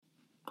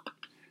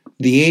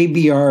The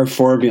ABR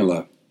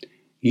formula.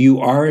 You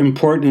are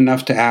important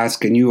enough to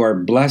ask, and you are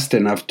blessed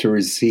enough to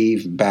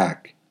receive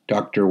back.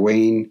 Dr.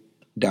 Wayne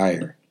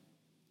Dyer.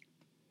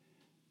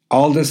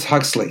 Aldous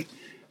Huxley.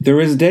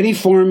 There isn't any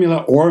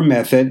formula or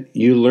method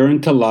you learn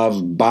to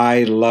love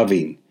by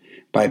loving,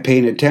 by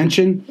paying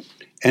attention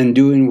and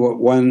doing what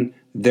one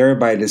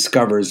thereby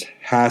discovers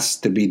has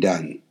to be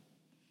done.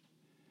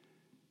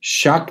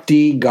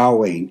 Shakti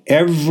Gawain.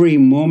 Every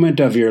moment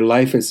of your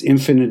life is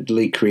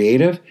infinitely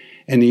creative,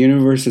 and the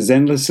universe is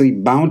endlessly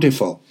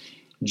bountiful.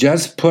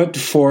 Just put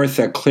forth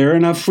a clear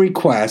enough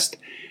request,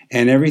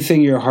 and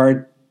everything your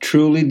heart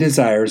truly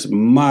desires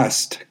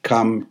must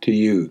come to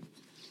you.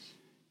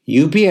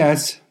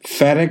 UPS,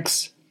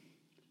 FedEx,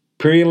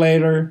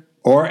 Purelator,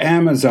 or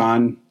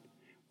Amazon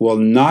will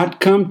not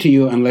come to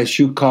you unless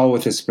you call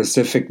with a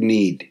specific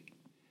need.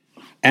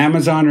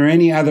 Amazon or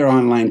any other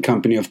online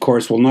company, of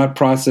course, will not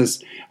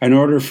process an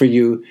order for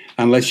you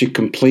unless you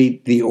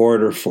complete the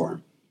order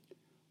form.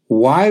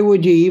 Why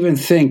would you even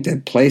think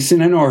that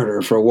placing an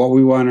order for what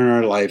we want in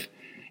our life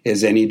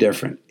is any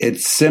different?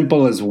 It's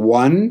simple as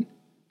 1,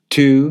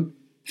 2,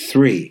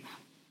 3.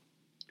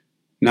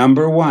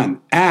 Number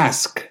 1,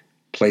 ask.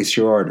 Place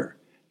your order.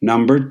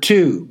 Number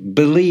 2,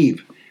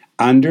 believe.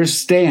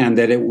 Understand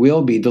that it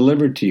will be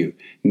delivered to you.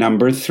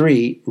 Number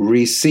 3,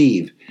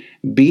 receive.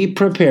 Be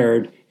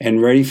prepared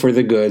and ready for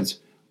the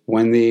goods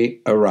when they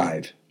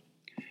arrive.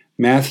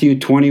 Matthew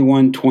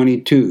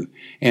 21:22.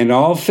 And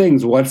all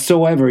things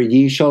whatsoever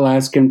ye shall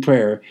ask in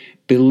prayer,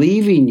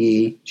 believing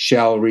ye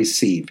shall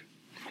receive.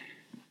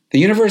 The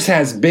universe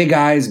has big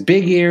eyes,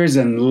 big ears,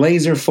 and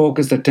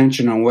laser-focused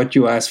attention on what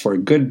you ask for,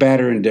 good, bad,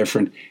 or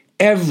indifferent,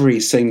 every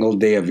single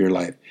day of your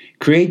life.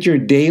 Create your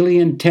daily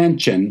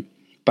intention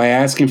by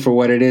asking for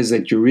what it is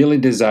that you really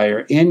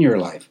desire in your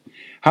life.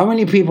 How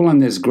many people on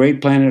this great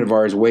planet of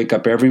ours wake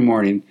up every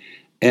morning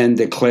and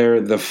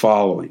declare the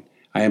following?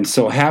 I am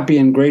so happy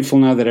and grateful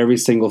now that every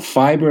single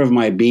fiber of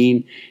my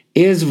being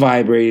is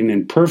vibrating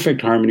in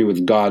perfect harmony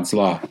with God's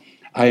law.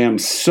 I am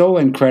so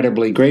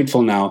incredibly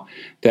grateful now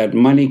that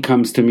money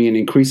comes to me in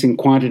increasing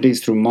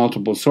quantities through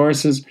multiple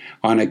sources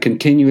on a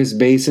continuous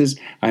basis.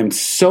 I'm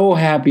so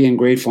happy and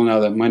grateful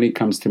now that money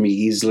comes to me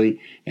easily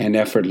and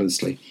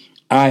effortlessly.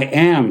 I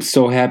am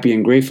so happy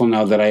and grateful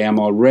now that I am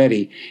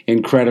already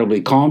incredibly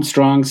calm,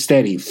 strong,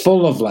 steady,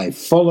 full of life,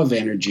 full of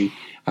energy.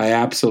 I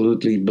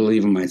absolutely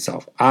believe in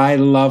myself. I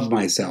love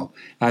myself.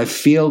 I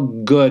feel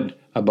good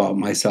about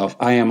myself.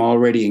 I am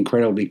already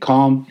incredibly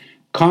calm,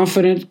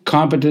 confident,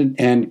 competent,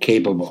 and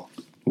capable.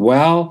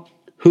 Well,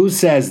 who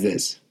says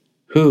this?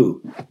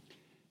 Who?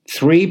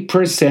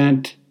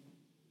 3%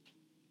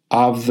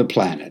 of the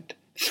planet.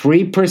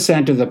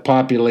 3% of the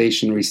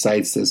population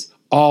recites this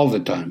all the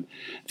time.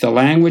 The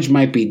language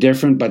might be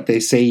different, but they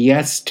say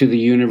yes to the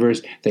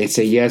universe. They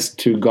say yes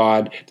to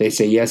God. They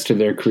say yes to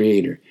their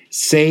Creator.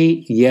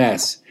 Say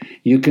yes.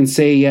 You can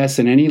say yes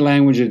in any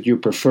language that you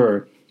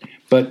prefer,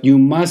 but you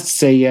must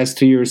say yes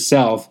to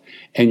yourself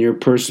and your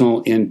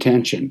personal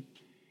intention.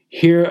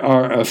 Here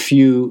are a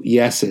few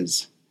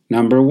yeses.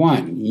 Number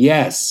 1,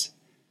 yes.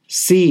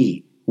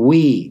 Si,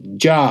 we,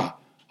 ja,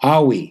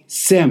 awi,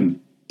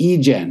 sim,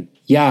 igen,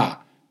 ya,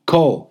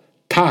 ko,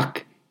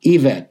 tak,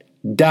 evet,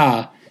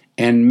 da,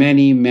 and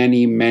many,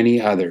 many, many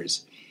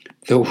others.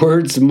 The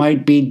words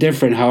might be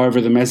different,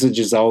 however, the message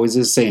is always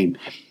the same.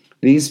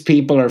 These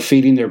people are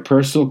feeding their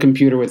personal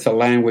computer with the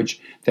language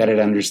that it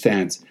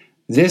understands.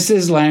 This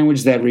is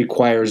language that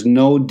requires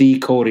no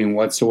decoding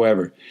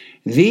whatsoever.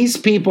 These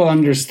people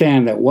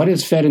understand that what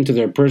is fed into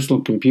their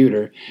personal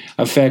computer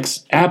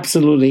affects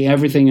absolutely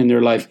everything in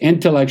their life,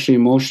 intellectually,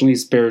 emotionally,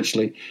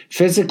 spiritually,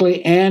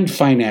 physically, and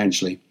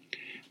financially.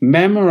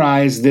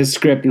 Memorize this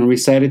script and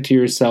recite it to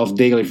yourself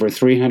daily for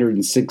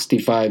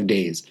 365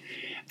 days.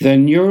 The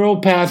neural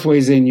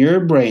pathways in your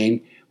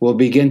brain will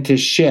begin to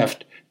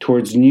shift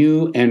towards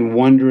new and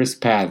wondrous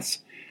paths.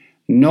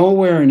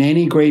 Nowhere in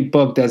any great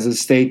book does it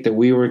state that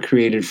we were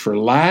created for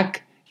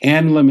lack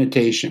and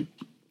limitation.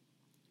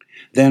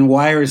 Then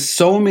why are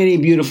so many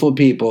beautiful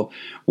people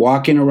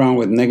walking around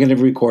with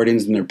negative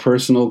recordings in their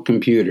personal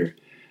computer?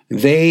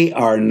 They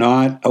are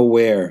not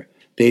aware.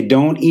 They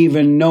don't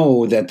even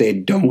know that they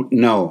don't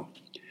know.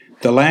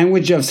 The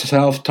language of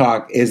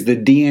self-talk is the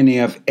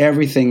DNA of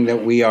everything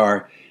that we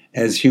are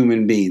as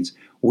human beings.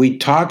 We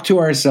talk to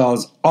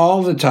ourselves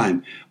all the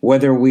time,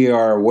 whether we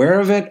are aware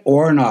of it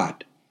or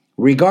not.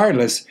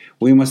 Regardless,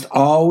 we must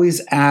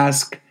always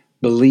ask,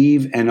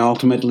 believe, and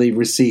ultimately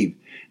receive.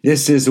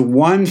 This is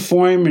one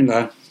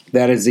formula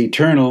that is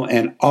eternal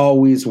and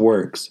always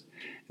works.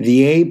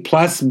 The A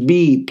plus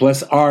B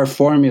plus R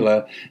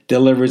formula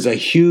delivers a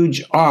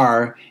huge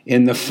R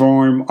in the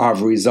form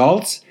of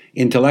results,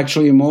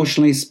 intellectually,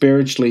 emotionally,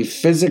 spiritually,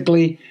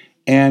 physically,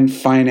 and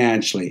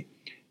financially.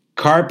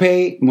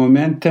 Carpe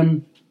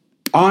momentum,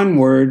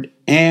 onward,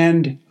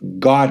 and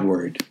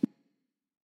Godward.